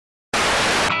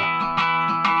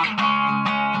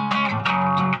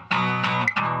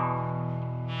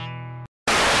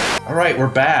Alright, we're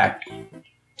back.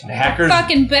 Hackers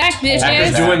fucking back, bitches.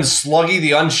 Hackers doing Sluggy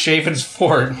the Unshaven's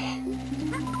fort.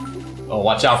 Oh,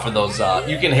 watch out for those,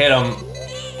 you can hit them.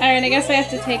 Alright, I guess I have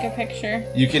to take a picture.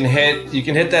 You can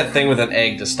hit that thing with an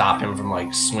egg to stop him from,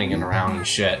 like, swinging around and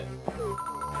shit.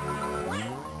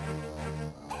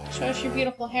 Show us your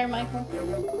beautiful hair, Michael.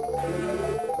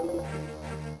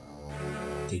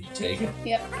 Did you take it?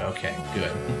 Yep. Okay,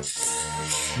 good.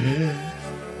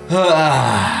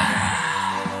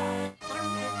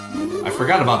 I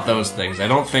forgot about those things. I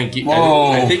don't think you...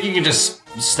 I think you can just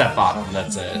step on them,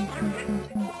 that's it.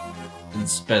 And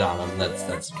spit on them,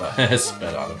 that's about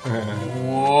spit on them.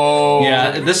 Whoa.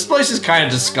 Yeah, this place is kind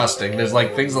of disgusting. There's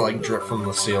like things that like drip from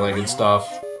the ceiling and stuff.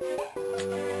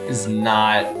 Is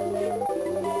not...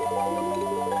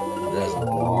 That's a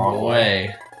long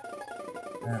way.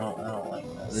 I don't like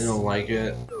this. They don't like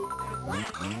it.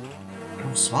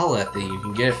 Don't swallow that thing, you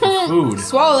can get it for food.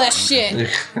 Swallow that shit.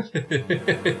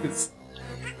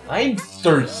 I'm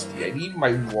thirsty, I need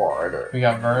my water. We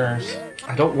got Verners.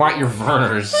 I don't want your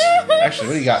Verners. Actually,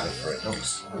 what do you got in the fridge?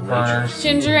 Verners.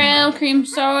 Ginger ale, cream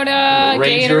soda,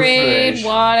 Gatorade,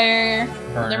 water.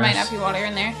 Verners. There might not be water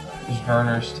in there. There's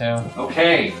Verners too.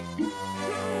 Okay.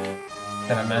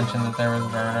 Did I mention that there was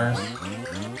Verners?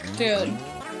 Dude.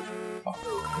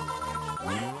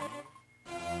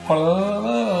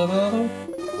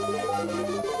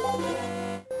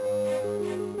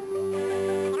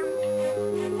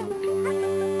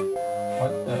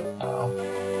 What the? Oh.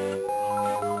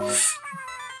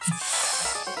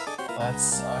 That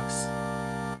sucks.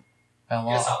 Fell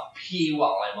Guess off. I'll pee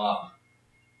while I'm up.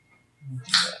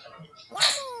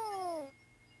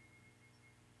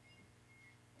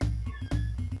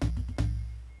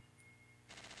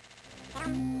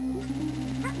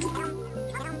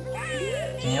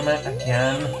 Damn it,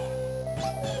 again.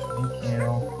 Thank you.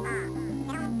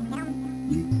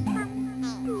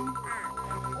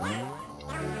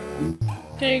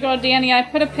 There you go, Danny. I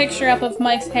put a picture up of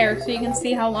Mike's hair so you can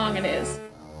see how long it is.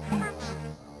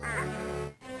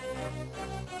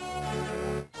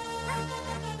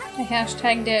 I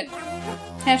hashtagged it.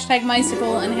 Hashtag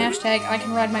Mycicle and hashtag I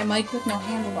can ride my mic with no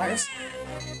handlebars.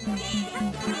 I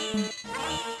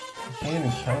can't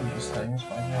even kill these things.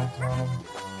 Why do you have to run them?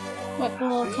 What, the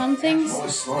little cum things? Oh,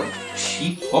 it's like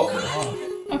cheap hooker.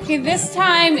 Okay, this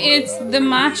time it's the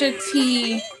matcha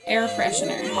tea air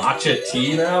freshener. Matcha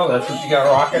tea now? That's what you got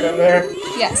rocking in there?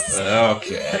 Yes.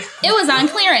 Okay. It was on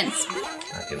clearance.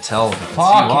 I can tell.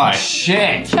 Fucking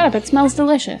shit! Shut up, it smells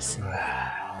delicious.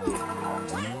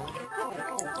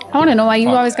 I want to know why you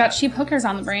always got cheap hookers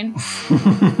on the brain.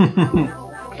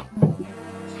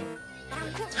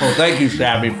 Well, thank you,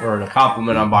 Stabby, for the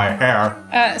compliment on my hair.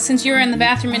 Since you were in the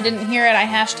bathroom and didn't hear it, I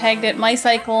hashtagged it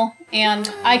MyCycle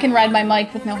and I can ride my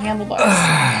mic with no handlebars.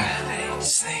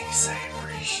 Thanks, I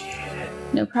appreciate it.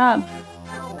 No problem.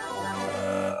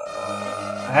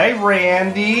 Hey,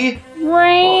 Randy.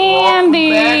 Randy!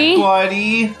 Welcome back,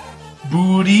 buddy.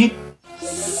 Booty.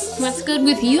 What's good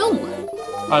with you?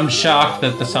 I'm shocked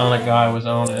that the Sonic guy was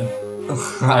owning.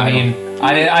 I mean,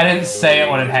 I didn't say it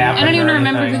when it happened. I don't even or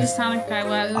remember anything. who the Sonic guy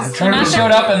was. Somebody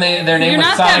showed up and their name You're was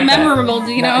not Sonic. that memorable,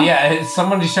 Dino. Yeah,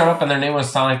 somebody showed up and their name was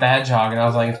Sonic the Hedgehog, and I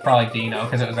was like, it's probably Dino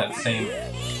because it was that same.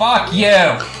 Fuck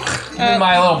you! Give me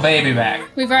my little baby back.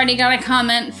 We've already got a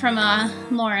comment from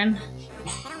Lauren.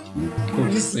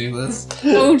 Can you see this?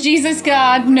 Oh Jesus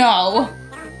God, no!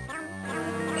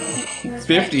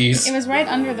 50s. It was right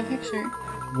under the picture.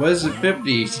 What is it,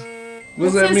 50s? What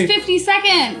does It that says mean? 50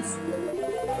 seconds!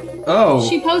 Oh.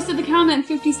 She posted the comment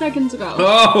 50 seconds ago.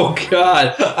 Oh,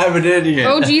 God. I'm an idiot.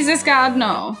 Oh Jesus God,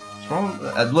 no. What's wrong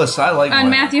with listen, I like And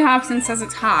mine. Matthew Hobson says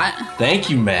it's hot. Thank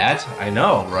you, Matt. I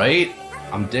know, right?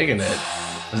 I'm digging it.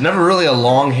 I was never really a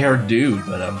long-haired dude,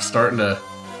 but I'm starting to...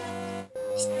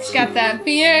 He's got that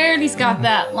beard, he's got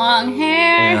that long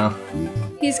hair. Yeah.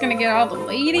 He's gonna get all the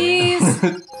ladies.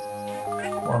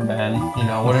 Or men, you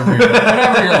know, whatever you're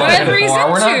Whatever looking he's for.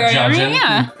 into. We're not I mean, judging.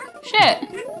 yeah.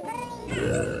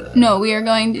 Shit. No, we are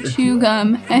going to chew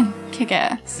gum and kick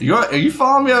ass. Are you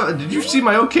following me? Did you see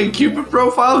my OkCupid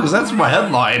profile? Because that's my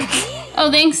headline. Oh,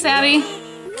 thanks, Savvy.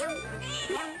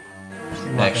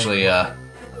 Actually, I'm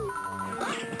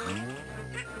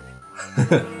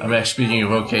actually speaking of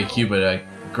OkCupid. A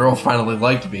girl finally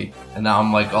liked me, and now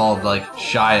I'm like all like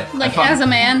shy. Like as a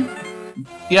man.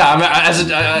 Yeah,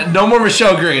 I'm no more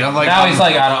Michelle Green. I'm like Now he's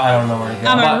like, I don't know where he's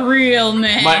going. I'm a real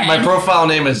man. My profile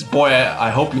name is Boy. I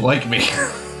hope you like me.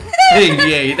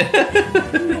 88.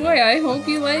 Boy, I hope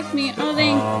you like me.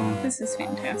 Oh, this is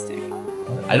fantastic.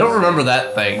 I don't remember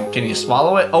that thing. Can you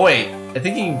swallow it? Oh wait, I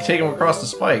think you can take them across the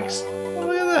spikes. Oh,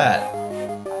 look at that.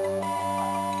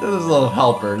 This is a little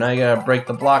helper. Now you gotta break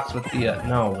the blocks with the,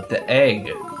 with the egg.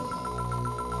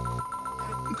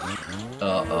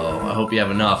 Uh-oh, I hope you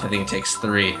have enough. I think it takes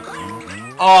 3.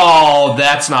 Oh,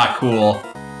 that's not cool.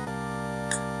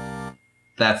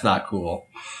 That's not cool.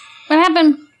 What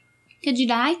happened? Did you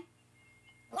die?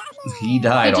 He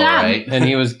died, Good job. alright. And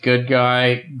he was good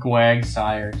guy Gwag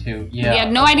Sire too. Yeah. We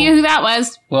had no idea who that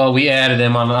was. Well, we added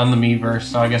him on the Miiverse,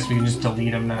 so I guess we can just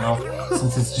delete him now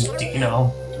since it's just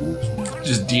Dino.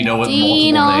 Just Dino with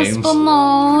Dino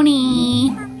multiple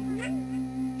names. Spumoni.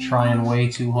 Trying way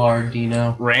too hard,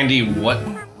 Dino. Randy, what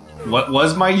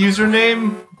was my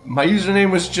username? My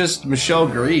username was just Michelle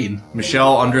Green.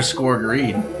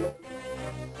 Michelle_Green.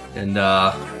 And,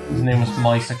 His name was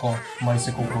Mycicle.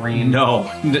 Mycicle Green.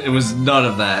 no, it was none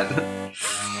of that.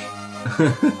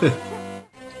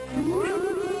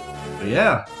 But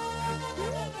yeah.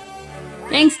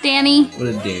 Thanks, Danny. What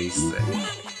did Danny say?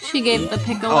 She gave the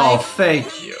pick a Oh, life.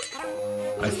 thank you.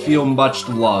 I feel much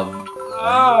loved.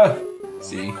 Ah!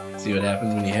 See what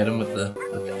happens when you hit him with the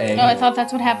egg? Oh, I thought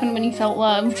that's what happened when you felt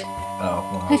loved. Oh,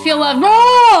 well. I feel loved.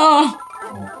 Oh!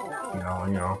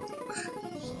 You know.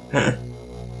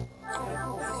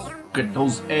 Get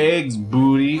those eggs,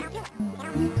 booty.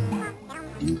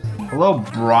 Hello,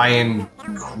 Brian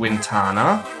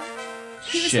Quintana.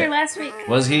 He was here last week.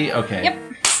 Was he? Okay. Yep.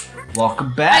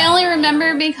 Welcome back. I only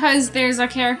remember because there's a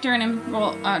character in,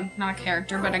 well, not a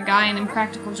character, but a guy in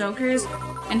Impractical Jokers,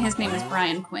 and his name is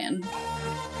Brian Quinn.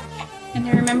 And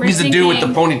I remember He's the thinking, dude with the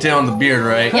ponytail and the beard,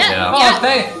 right? Yeah.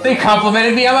 Oh, they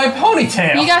complimented me on my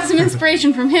ponytail. You got some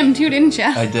inspiration from him too, didn't you?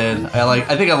 I did. I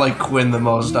think I like Quinn the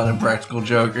most on Impractical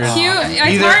Jokers. Q.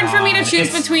 It's hard for me to choose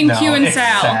between Q and it's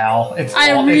Sal. Sal.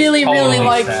 I really totally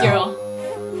like Sal.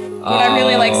 Q, but I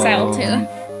really like Sal too.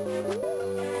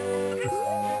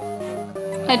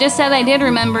 I just said I did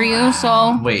remember you,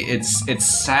 so. Wait, it's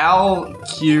Sal,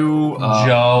 Q,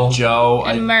 Joe,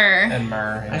 And Murr. And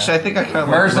Murr. Yeah. Actually, I think I kind of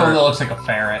Murr's like the one Murr. that looks like a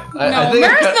ferret. No,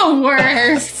 Murr's the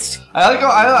worst.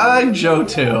 I like Joe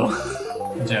too.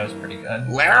 Joe's pretty good.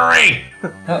 Larry.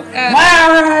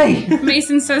 Larry!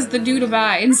 Mason says the dude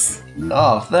abides.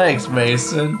 Oh, thanks,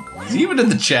 Mason. Is he even in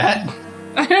the chat?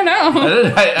 I don't know.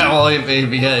 Well,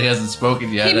 maybe he hasn't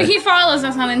spoken yet. He follows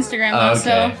us on Instagram though,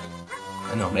 okay. so.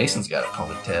 I know Mason's got a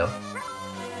ponytail.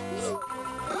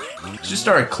 Just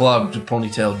start a club to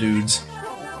ponytail dudes.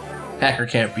 Hacker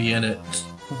can't be in it.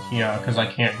 Yeah, because I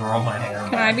can't grow my hair.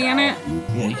 Can I be in it?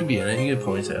 Yeah, you can be in it. You get a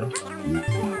ponytail.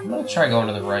 I'm gonna try going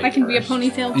to the right. I can be a first.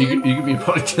 ponytail You dude. can be a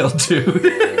ponytail dude.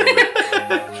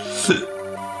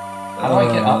 How do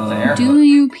I get up there? Do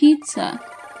you pizza?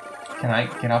 Can I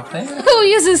get up there? Who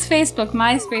uses Facebook?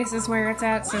 MySpace is where it's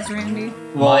at, says Randy.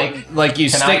 Well, like you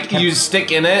can you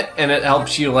stick in it, and it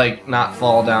helps you like not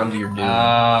fall down to your doom.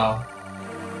 Oh.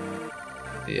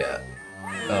 Yeah.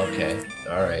 Okay.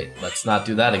 All right. Let's not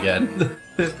do that again.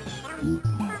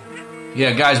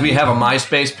 Yeah, guys, we have a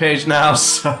MySpace page now,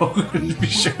 so be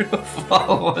sure to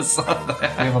follow us on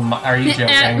that. Are you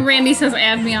joking? Randy says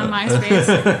add me on MySpace.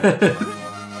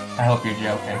 I hope you're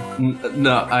joking.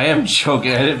 No, I am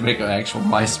joking. I didn't make an actual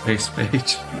MySpace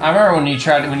page. I remember when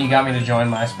you got me to join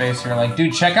MySpace, you were like,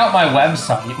 dude, check out my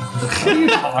website. What are you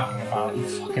talking about? You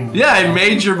fucking Yeah, I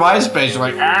made your MySpace. You're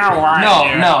like, I don't want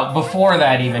you. No, before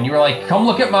that even. You were like, come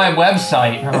look at my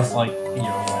website. And I was like, your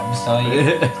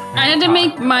website? I had to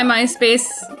make my MySpace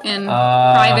in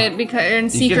private in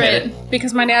secret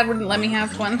because my dad wouldn't let me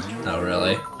have one. Oh,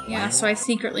 really? Yeah, so I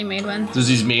secretly made one. There's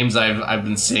these memes I've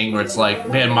been seeing where it's like,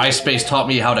 man, MySpace taught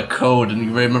me how to code, and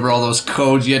you remember all those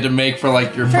codes you had to make for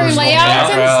like your For personal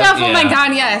layouts and background? stuff? Oh my Yeah.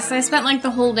 god, yes. I spent like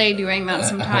the whole day doing that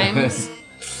sometimes.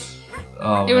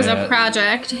 Oh, It was man. a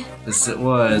project. This it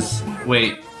was.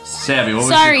 Wait, Savvy, what was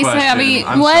Sorry, your question? Savvy.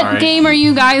 I'm What sorry. game are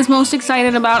you guys most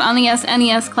excited about on the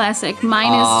SNES Classic?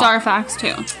 Mine is Star Fox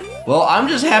 2. Well, I'm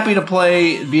just happy to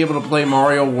be able to play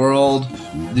Mario World,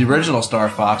 the original Star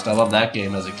Fox. I loved that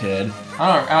game as a kid.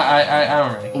 I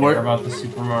don't really care about the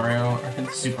Super Mario. I think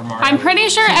the Super Mario. I'm pretty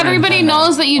sure Super everybody Nintendo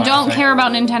knows that you don't Classic. care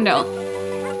about Nintendo.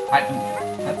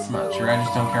 That's not true. I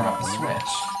just don't care about the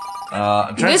Switch.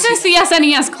 I'm trying This to is the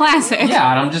SNES Classic.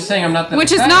 Yeah, and I'm just saying I'm not that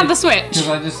Which is excited not the Switch.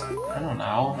 Because I don't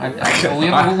know. We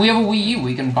have a Wii U.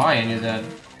 We can buy any of the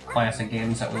classic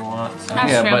games that we want. So.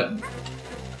 That's yeah, true. but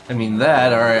I mean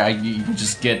that, or you can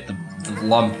just get the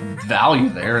lump value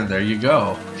there, and there you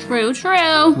go. True.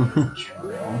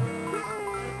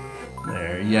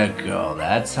 There you go.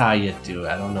 That's how you do it.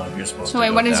 I don't know if you're supposed to. So wait,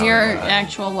 go what is down your or not.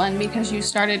 actual one? Because you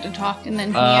started to talk and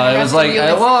then he It interrupted was like, you.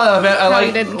 I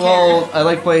like didn't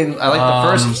playing. I like the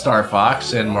first Star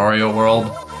Fox and Mario World.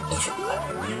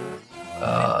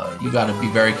 You gotta be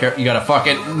very careful. You gotta fuck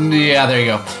it. Yeah, there you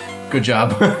go. Good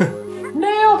job.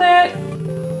 Nailed it!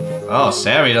 Oh,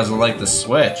 Sammy doesn't like the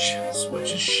Switch.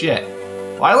 Switch is shit.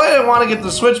 Well, I didn't want to get the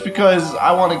Switch because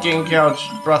I want to Game Couch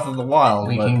Breath of the Wild.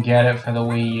 We can get it for the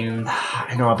Wii U.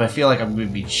 I know, but I feel like I'm going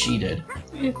to be cheated.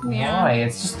 Yeah. Why?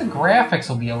 It's just the graphics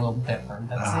will be a little different.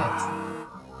 That's it.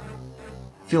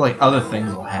 I feel like other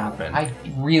things will happen. I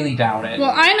really doubt it.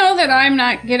 Well, I know that I'm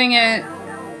not getting it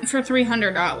for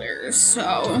 $300,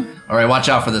 so... Alright, watch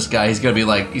out for this guy. He's gonna be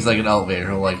like, he's like an elevator.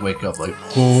 He'll like wake up like,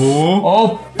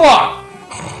 oh, fuck!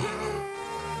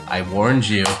 I warned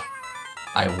you.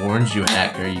 I warned you,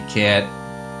 hacker. You can't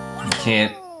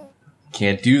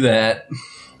do that.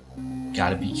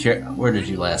 Gotta be careful. Where did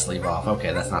you last leave off?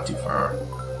 Okay, that's not too far.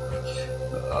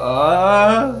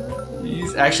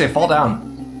 He's actually fall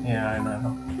down. Yeah, I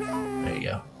know. There you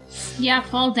go. Yeah,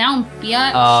 fall down,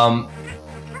 bitch.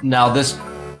 Now this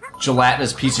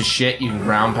gelatinous piece of shit, you can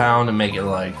ground pound and make it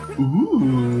like,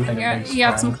 ooh. You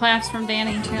got some claps from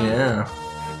Danny, too. Yeah.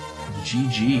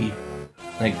 GG.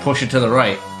 Like, push it to the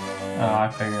right. Oh, I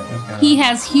figured it was gonna... He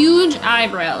has huge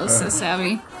eyebrows, says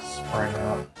Savvy. Spray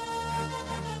out.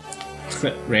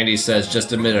 Randy says,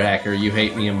 just admit it, hacker, you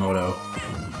hate Miyamoto.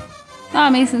 Oh,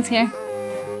 Mason's here.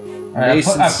 Right,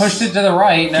 I pushed it to the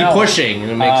right. Now. Keep pushing,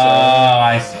 and it makes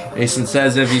I see. Mason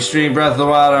says, if you stream Breath of the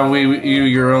Wild on Wii U,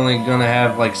 you're only gonna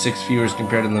have like 6 viewers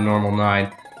compared to the normal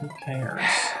 9. Who cares?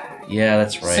 Yeah,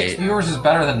 that's right. 6 viewers is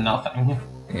better than nothing.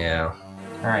 Yeah.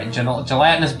 Alright,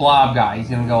 gelatinous blob guy, he's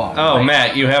gonna go up. Oh, right?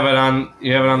 Matt, you have it on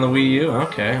the Wii U?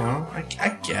 Okay, well, I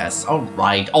guess.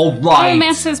 Alright. Oh,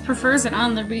 Matt says prefers it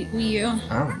on the Wii U.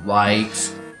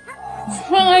 Alright.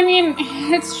 Well, I mean,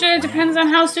 it depends on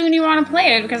how soon you want to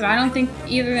play it, because I don't think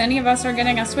any of us are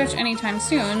getting a Switch anytime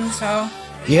soon, so...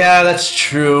 Yeah, that's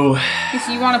true. If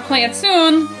you want to play it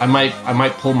soon... I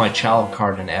might pull my child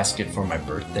card and ask it for my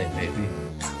birthday, maybe.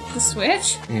 The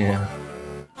Switch? Yeah.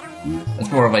 That's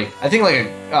more of like, I think like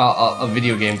a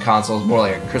video game console is more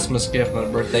like a Christmas gift than a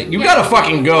birthday. You gotta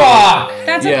fucking go! Fuck!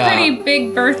 That's a pretty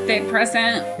big birthday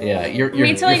present. Yeah, you're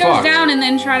Wait till you're he goes fucked. down and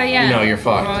then try to, yeah. No, you're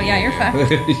fucked. Oh, yeah, you're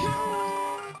fucked.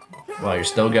 Well, you're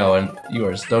still going. You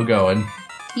are still going.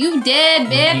 You did,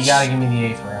 bitch! You gotta give me the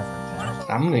A for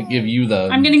effort. I'm gonna give you the...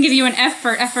 I'm gonna give you an F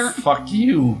for effort. Fuck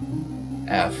you.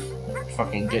 F.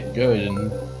 Fucking get good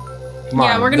and... Come on.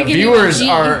 Yeah, we're gonna the give you a viewers G.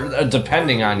 are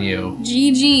depending on you.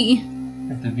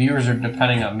 GG. If the viewers are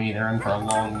depending on me, they're in for a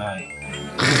long night.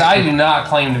 Because I do not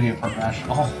claim to be a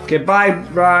professional. Okay, bye,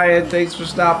 Brian. Thanks for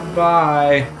stopping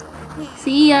by.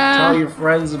 See ya. Tell your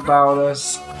friends about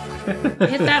us.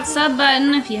 Hit that sub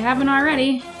button if you haven't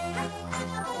already.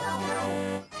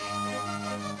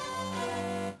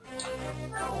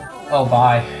 Oh,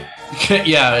 bye.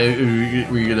 Yeah,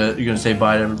 you're gonna say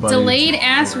bye to everybody. Delayed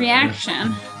ass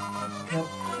reaction.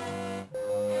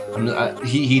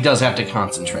 He does have to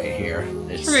concentrate here.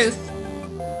 Truth.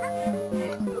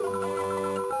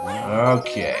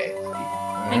 Okay.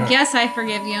 I guess I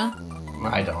forgive you.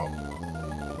 I don't.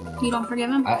 You don't forgive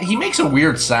him? He makes a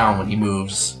weird sound when he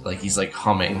moves, like he's like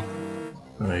humming.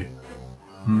 Like,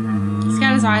 He's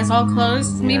got his eyes all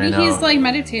closed. Maybe I know. he's like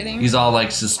meditating. He's all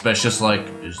like suspicious, like,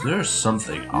 is there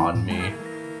something on me?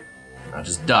 Now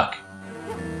just duck.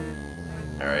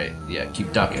 Alright, yeah,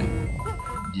 keep ducking.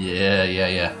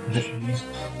 Yeah.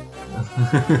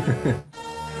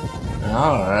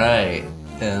 Alright.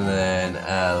 And then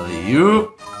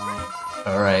alley-oop.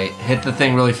 Alright, hit the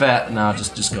thing really fast. No,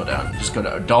 just go down. Just go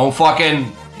down. Don't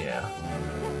fucking... Yeah.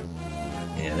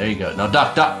 Yeah, there you go. No,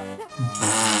 duck.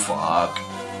 Fuck.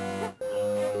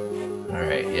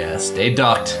 Alright, yeah, stay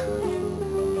ducked.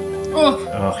 Oh,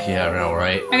 Yeah, I know,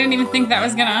 right? I didn't even think that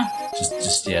was gonna...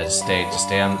 Just stay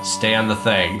on the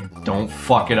thing. Don't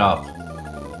fuck it up.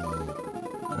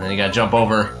 And then you gotta jump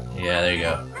over. Yeah, there you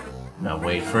go. Now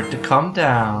wait for it to come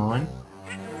down.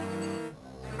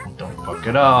 Don't fuck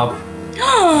it up.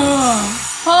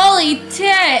 Holy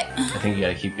tit! I think you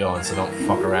gotta keep going, so don't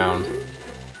fuck around.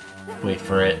 Wait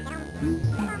for it.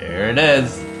 There it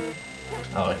is.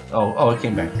 Oh, it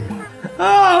came back here.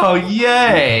 Oh,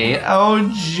 yay! Oh,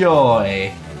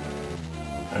 joy!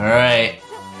 Alright.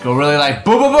 Go really like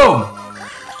boom, boom, boom!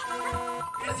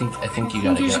 I think you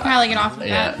gotta You should probably get off of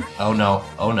that. Oh no.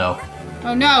 Oh no.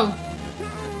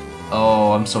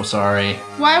 Oh, I'm so sorry.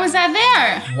 Why was that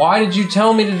there? Why did you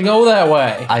tell me to go that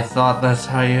way? I thought that's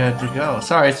how you had to go.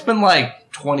 Sorry, it's been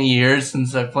like 20 years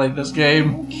since I played this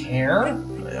game. Care?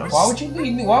 Why would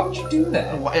you do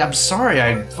that? I'm sorry,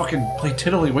 I fucking play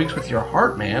tiddlywinks with your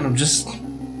heart, man. I'm just... I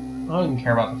don't even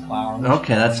care about the flowers.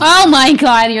 Okay, that's... Oh my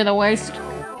god, you're the worst.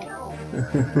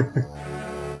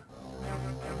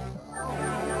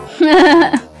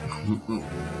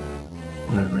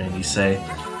 What did Randy say?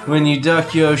 When you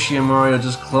duck Yoshi and Mario,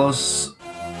 just close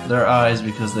their eyes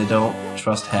because they don't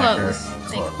trust hackers.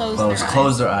 They close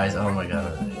Close their eyes. Oh my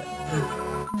god.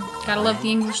 Gotta love the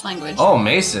English language. Oh,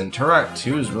 Mason, Turok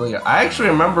 2 is really good. I actually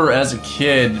remember as a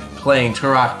kid playing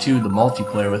Turok 2, the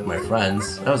multiplayer with my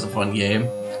friends. That was a fun game.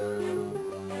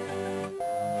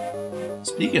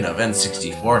 Speaking of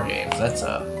N64 games, that's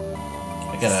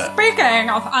Speaking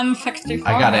of N64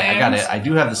 I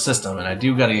do have the system, and I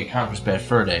do gotta get Conquest Bad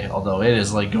Fur Day, although it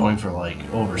is like going for like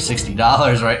over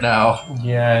 $60 right now.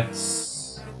 Yeah,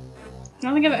 it's... I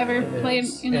don't think I've ever played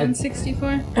in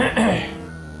N64.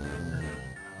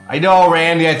 I know,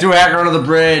 Randy, I threw Hacker under the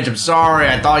bridge. I'm sorry,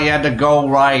 I thought you had to go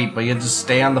right, but you had to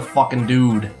stay on the fucking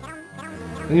dude. I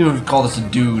don't even call this a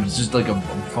dude, it's just like a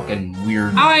fucking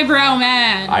weird... Eyebrow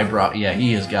man! Eyebrow, yeah,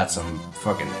 he has got some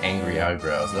fucking angry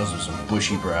eyebrows. Those are some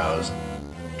bushy brows.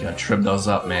 Gotta trim those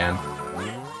up, man.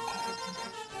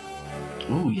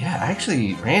 Ooh, yeah,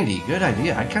 actually, Randy, good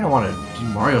idea. I kinda wanna do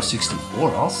Mario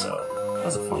 64 also. That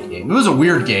was a fun game. It was a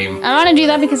weird game. I wanna do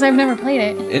that because I've never played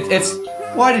it. It's...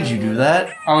 Why did you do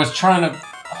that? I was trying to...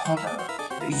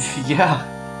 Yeah.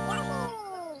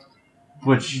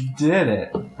 But you did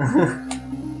it.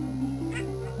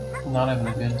 Not having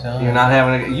a good time. You're not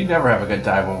having a... You never have a good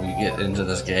time when we get into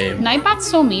this game. Nightbot's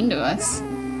so mean to us.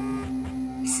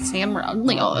 Sam we're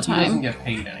ugly all the He doesn't time. get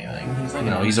paid anything. He's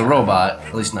like He's a robot.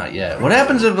 At least not yet. What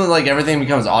happens if like everything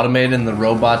becomes automated and the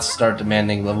robots start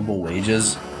demanding livable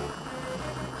wages?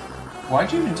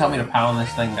 Why'd you even tell me to pound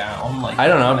this thing down? Like, I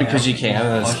don't know, because you can,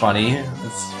 and it's funny.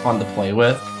 It's fun to play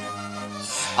with.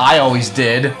 I always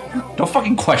did. Don't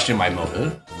fucking question my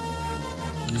motive.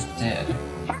 You just did.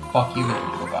 Fuck you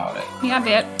gonna do about it? Yeah,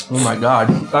 bitch. Oh my god,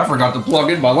 I forgot to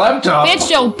plug in my laptop. Bitch,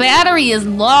 your battery is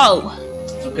low.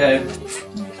 It's okay.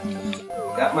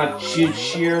 Got my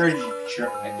shear, I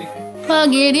think.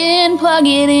 Plug it in, plug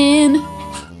it in.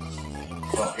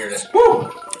 Oh, here it is.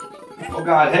 Woo! Oh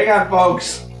god, hang on,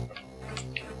 folks.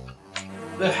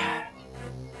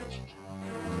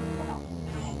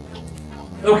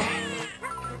 Okay.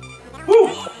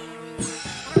 Woo!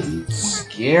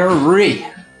 Scary.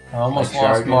 I almost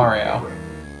lost Mario.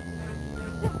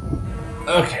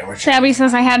 Okay, we're Shabby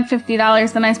says I had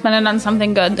 $50, then I spent it on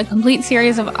something good. The complete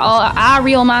series of all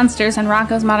Real Monsters and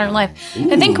Rocco's Modern Life.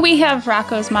 Ooh. I think we have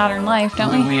Rocco's Modern Life,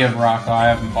 don't we? We have Rocco. I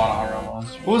haven't bought a Real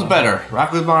Monster. What was better,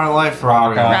 Rocco's Modern Life or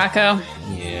Rocco?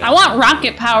 Yeah. I want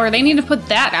Rocket Power. They need to put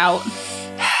that out.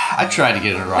 I tried to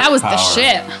get it a Rocket That was Power. the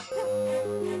shit.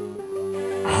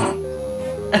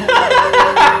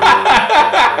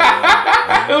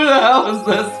 Who the hell is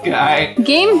this guy?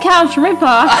 Game Couch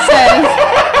Ripoff says,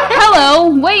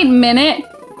 hello, wait a minute.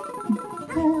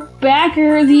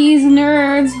 Backer, these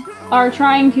nerds are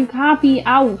trying to copy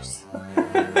ours.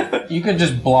 You could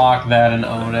just block that and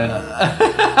own it.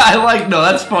 No,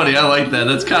 that's funny. I like that.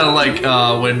 That's kind of like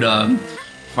when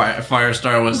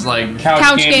Firestar was like...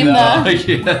 Couch Game Yeah,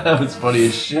 that was funny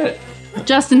as shit.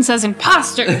 Justin says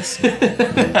imposters.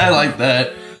 I like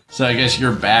that. So I guess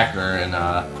you're backer and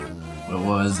what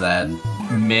was that?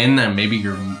 Min? And maybe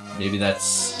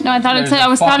that's... No, I thought I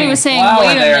thought he was saying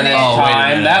wait a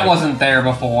minute. That wasn't there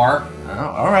before. Oh,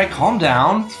 alright, calm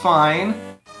down. It's fine.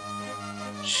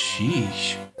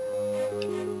 Sheesh.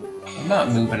 I'm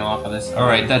not moving off of this.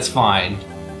 Alright, that's fine.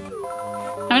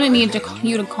 I'm gonna need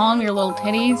you to calm your little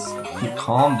titties.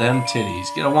 Calm them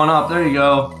titties. Get a one up. There you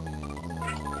go.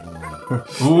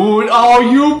 Ooh, oh,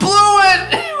 you blew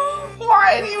it!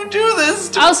 Why do you do this?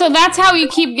 Oh, so that's how you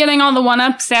keep getting all the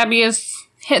one-ups, Sabby, is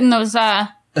hitting those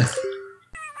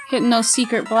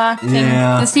secret block things.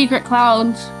 Yeah. The secret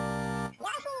clouds.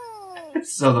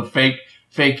 So the fake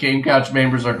Game Couch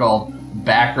members are called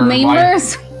Backer.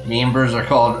 Members? Members are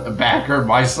called Backer,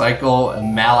 Bicycle,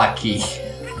 and Malachi.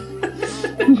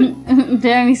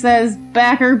 Danny says,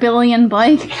 Backer, Billy, and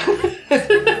Bike.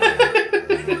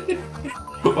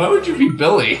 Why would you be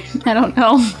Billy? I don't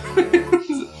know.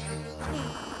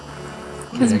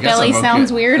 Because Billy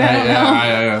sounds weird, I don't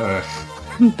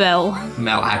know. Bell.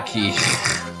 Malachi.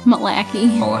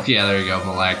 Malaki. Yeah, there you go,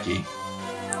 Malaki.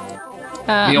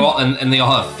 They all, and they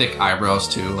all have thick eyebrows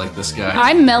too, like this guy.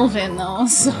 I'm Melvin though,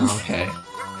 so. Okay.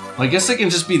 Well, I guess they can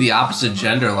just be the opposite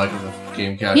gender, like the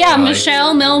Game Couch. Yeah,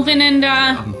 Michelle, Melvin, and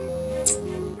Diana.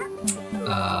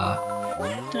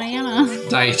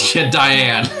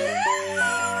 Diane.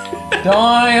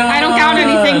 I don't count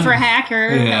anything for Hacker.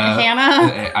 Yeah.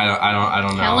 Hannah. I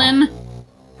don't know. Helen.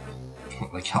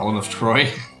 Like Helen of Troy.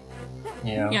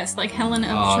 Yeah. Yes, like Helen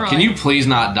of Troy. Can you please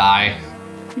not die?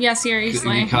 Yeah,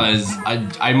 seriously. Because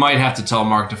I might have to tell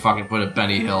Mark to fucking put a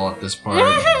Benny Hill at this part.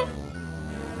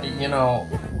 You know.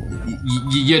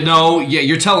 Yeah,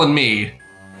 you're telling me.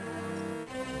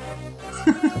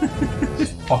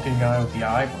 fucking guy with the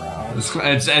eyebrows.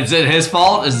 It's it his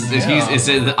fault? Is Yeah. is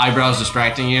it the eyebrows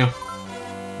distracting you?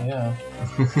 Yeah.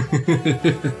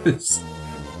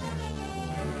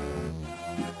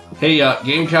 Hey,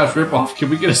 Game Couch Ripoff, can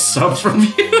we get a sub from you?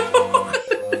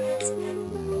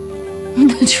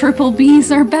 The triple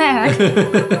B's are back.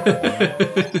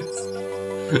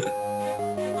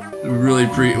 Really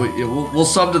we'll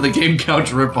sub to the Game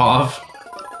Couch Ripoff.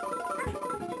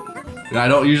 I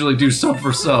don't usually do sub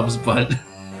for subs, but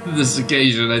this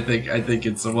occasion I think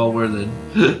it's well worth it.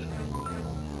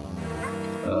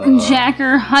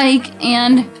 Jacker, Hike,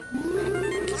 and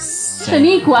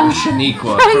Shaniqua.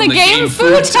 From the game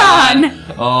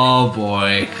Futon! Oh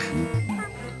boy.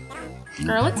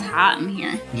 Girl, it's hot in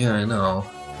here. Yeah, I know.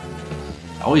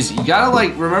 Always, you gotta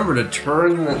like remember to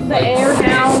turn The air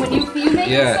down when you make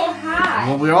Yeah. it so hot.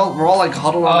 Well, we're all like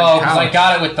huddled on Oh, the because couch. I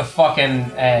got it with the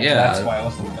fucking edge. Yeah. That's why I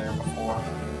wasn't there before.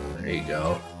 There you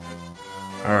go.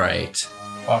 All right.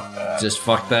 Fuck that. Just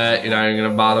fuck that. You're not even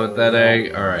gonna bother with that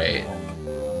egg. All right.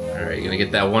 All right. You gonna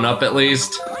get that one up at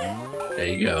least. There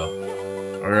you go.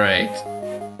 All right.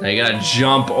 Now you gotta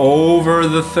jump over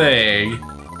the thing.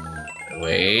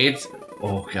 Wait.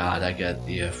 Oh God, I got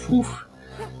the. Whew.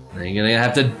 Now you're gonna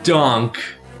have to dunk.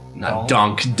 Not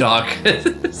dunk, duck.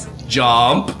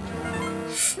 Jump.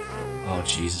 Oh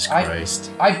Jesus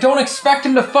Christ. I don't expect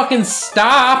him to fucking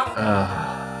stop.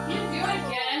 You do it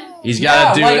again. He's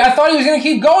gotta do like, it. I thought he was gonna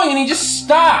keep going and he just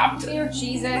stopped. Dear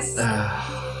Jesus.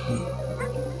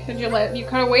 You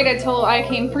could have waited till I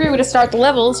came through to start the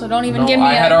level, so don't even No, give me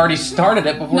I had already started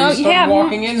it before you started haven't.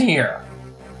 walking in here.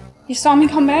 You saw me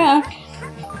come back.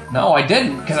 No, I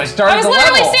didn't, because I started I was the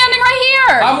literally level. standing right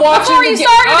here! I'm watching before you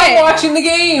started I'm it! watching the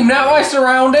game, not my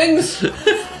surroundings.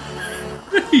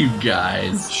 You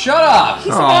guys. Shut up. He's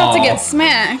about to get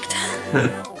smacked. No,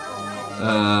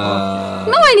 Uh,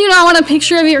 I do not want a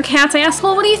picture of your cat's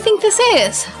asshole. What do you think this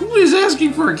is? who is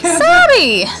asking for a cat?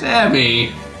 Sabby!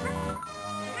 Sammy.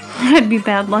 That'd be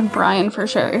bad luck, Brian, for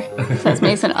sure. Says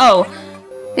Mason. Oh,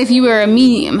 if you were a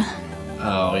meme.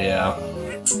 Oh yeah.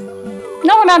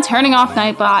 No, we're not turning off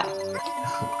Nightbot.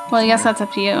 Well, I guess that's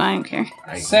up to you. I don't care.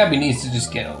 Sabby needs to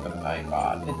just get open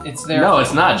Nightbot. It's there. No,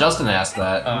 it's not. Justin asked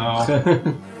that.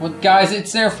 Oh. Well, guys,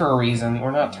 it's there for a reason.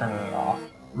 We're not turning it off.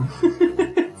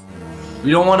 We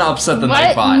don't want to upset the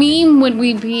What Nightbot. meme would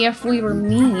we be if we were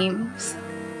memes?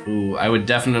 Ooh, I would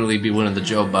definitely be one of the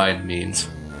Joe Biden memes.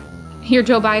 Here,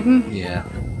 Joe Biden. Yeah.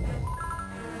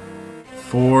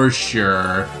 For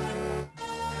sure.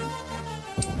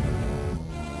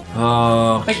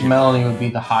 I think Melanie would be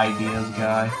the high ideas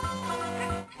guy.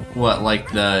 What, like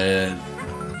the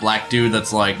black dude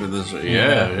that's like with this?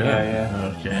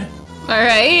 Yeah. Okay.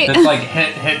 Alright. That's like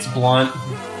hits blunt.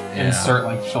 Yeah. Insert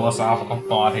like philosophical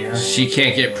thought here. She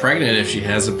can't get pregnant if she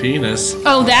has a penis.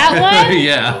 Oh, that one?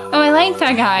 Yeah. Oh, I like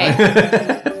that guy.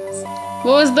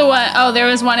 What was the one? Oh, there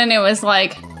was one and it was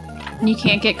like, you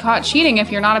can't get caught cheating if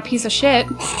you're not a piece of shit.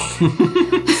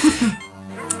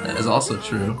 That is also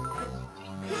true.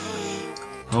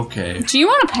 Okay. Do you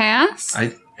want to pass?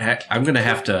 I'm gonna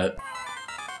have to.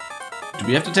 Do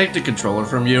we have to take the controller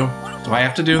from you? Do I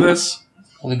have to do this?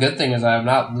 Well, the good thing is I'm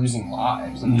not losing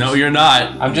lives. No, you're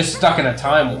not. I'm just stuck in a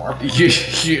time warp.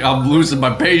 I'm losing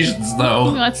my patience though.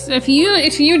 Let's, if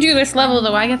you do this level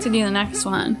though, I get to do the next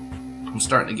one. I'm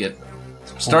starting to get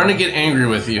angry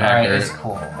with you, Alright, Hacker. it's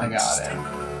cool. I got it.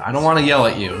 I don't want to yell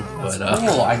at you, but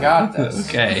Cool, I got this.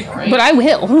 okay. Right? But I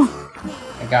will.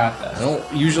 I got I this.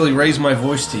 don't usually raise my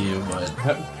voice to you, but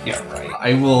Yeah, right.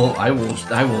 I will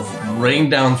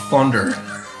rain down thunder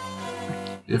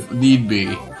if need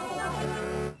be.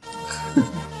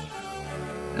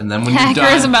 And then when you're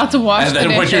Hacker's done, about to wash and the then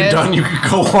when dishes. you're done, you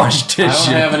can go wash I dishes.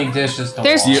 don't have any dishes to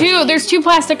There's wash. there's two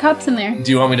plastic cups in there.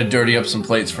 Do you want me to dirty up some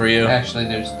plates for you? Actually,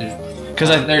 there's Because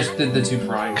the two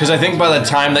frying. I think by the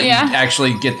time that Yeah. you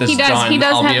actually get this He does done, I'll be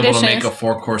have able to make dishes. a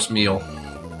 4-course meal.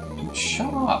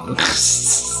 Shut up.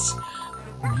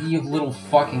 You little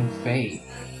fucking fake.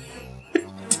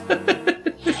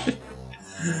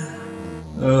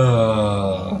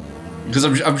 Because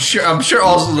I'm sure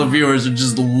also the viewers are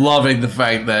just loving the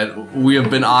fact that we have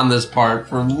been on this part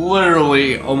for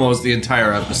literally almost the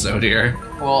entire episode here.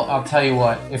 Well, I'll tell you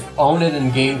what. If Own It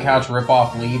and Game Couch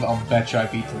Ripoff leave, I'll bet you I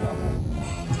beat the level.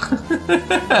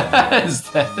 Is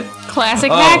that...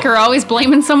 Classic Oh. hacker, always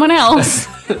blaming someone else.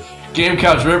 Game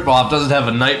Couch Ripoff doesn't have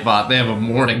a night bot, they have a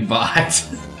morning bot.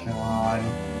 God.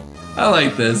 I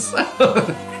like this.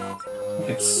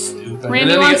 It's stupid.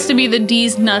 Randy wants to be the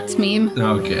D's nuts meme.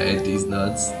 Okay, these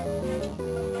nuts.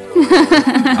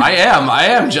 I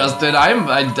am, Justin.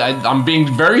 I'm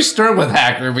being very stern with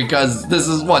Hacker because this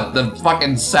is what, the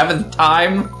fucking 7th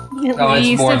time At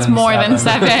least it's more than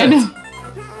 7.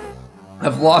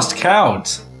 I've lost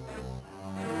count.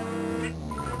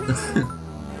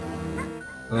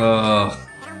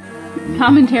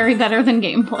 Commentary better than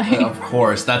gameplay. Of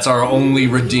course, that's our only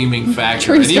redeeming factor.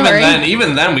 True And story.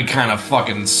 even then, we kind of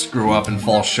fucking screw up and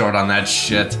fall short on that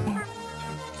shit.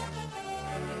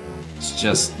 It's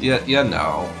just, yeah,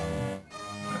 no.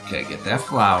 Okay, get that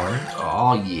flower.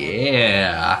 Oh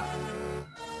yeah.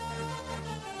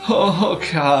 Oh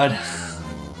god.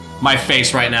 My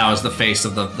face right now is the face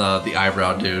of the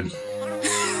eyebrow dude.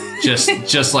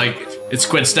 just like it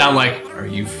squints down like, are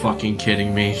you fucking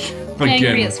kidding me?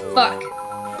 Angry as fuck.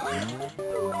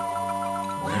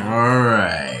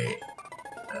 Alright.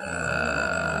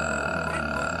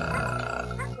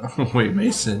 Wait,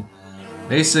 Mason.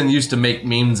 Mason used to make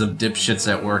memes of dipshits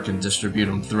at work and distribute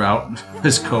them throughout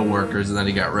his co-workers, and then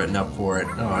he got written up for it.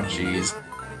 Oh, jeez.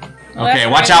 Well, okay,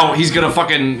 watch right. out. He's gonna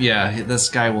fucking... Yeah, this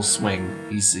guy will swing.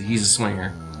 He's a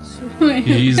swinger.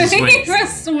 He's a swinger. He's a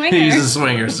swinger. He's a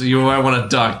swinger, so you might want to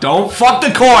duck. Don't fuck the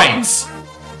coins!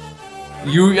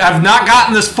 You have not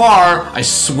gotten this far, I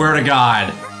swear to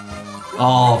God.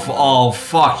 Oh,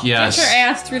 fuck, yes. Get your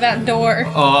ass through that door.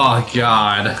 Oh,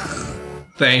 God.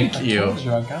 Thank you. I told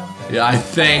you I got this. Yeah, I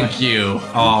thank you.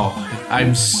 Oh,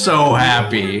 I'm so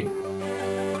happy.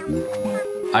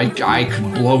 I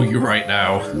could blow you right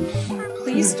now.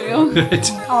 Please do.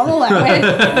 I'll allow it.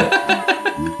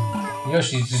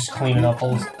 Yoshi's just cleaning up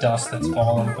all this dust that's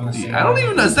falling from the ceiling. I don't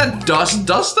even know, is that dust?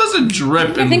 Dust doesn't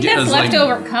drip I and think get that's as, like,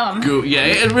 leftover cum. goo. Yeah,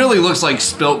 it really looks like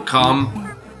spilt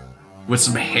cum with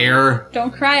some hair.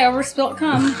 Don't cry over spilt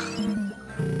cum.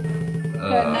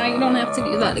 But now you don't have to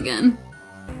do that again.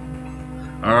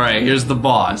 Alright, here's the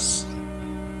boss.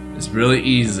 It's really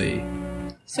easy.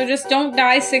 So just don't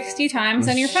die 60 times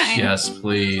and you're fine. Yes,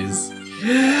 please.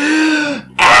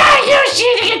 Yoshi,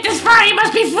 to get this far, you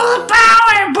must be full of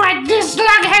power, but this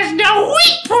slug has no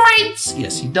weak points!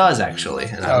 Yes, he does actually,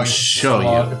 and I Oh, will show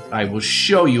slug. you. I will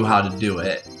show you how to do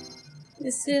it.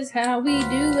 This is how we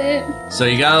do it. So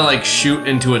you gotta like shoot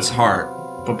into its heart,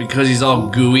 but because he's all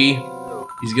gooey,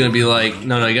 he's gonna be like,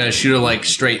 no, you gotta shoot it like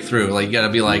straight through. Like you gotta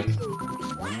be like,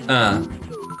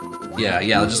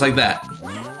 yeah, just like that.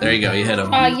 There you go, you hit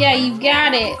him. Oh yeah, you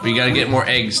got it. But you gotta get more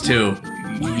eggs too.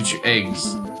 You get your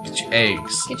eggs. Get your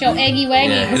eggs. Get your eggy waggies.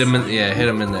 Yeah, hit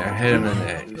him in there. Hit him in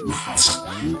there.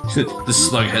 This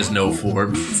slug has no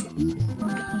form.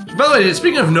 By the way,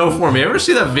 speaking of no form, you ever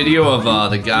see that video of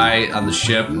the guy on the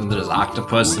ship and there's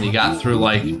octopus and he got through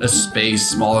like a space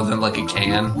smaller than like a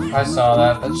can? I saw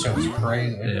that. That shit was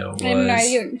crazy. Yeah, it I have no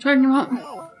idea what you're talking about.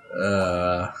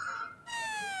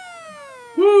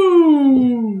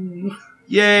 Woo!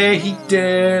 Yay, he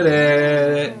did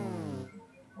it!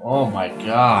 Oh my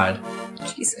god.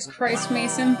 Jesus Christ,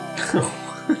 Mason.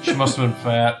 She must have been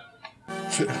fat.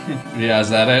 Yeah, is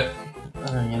that it?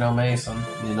 You know Mason.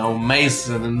 You know,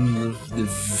 Mason and the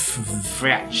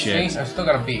fat chick. Jason, I still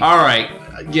got a beat. Alright,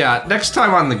 yeah, next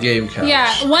time on the game couch.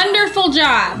 Yeah, wonderful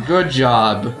job. Good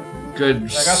job.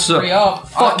 Good. I got 3 up.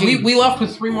 We left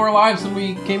with 3 more lives than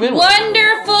we came in with.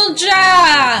 Wonderful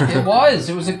job.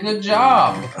 It was a good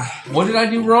job. What did I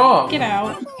do wrong? Get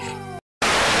out.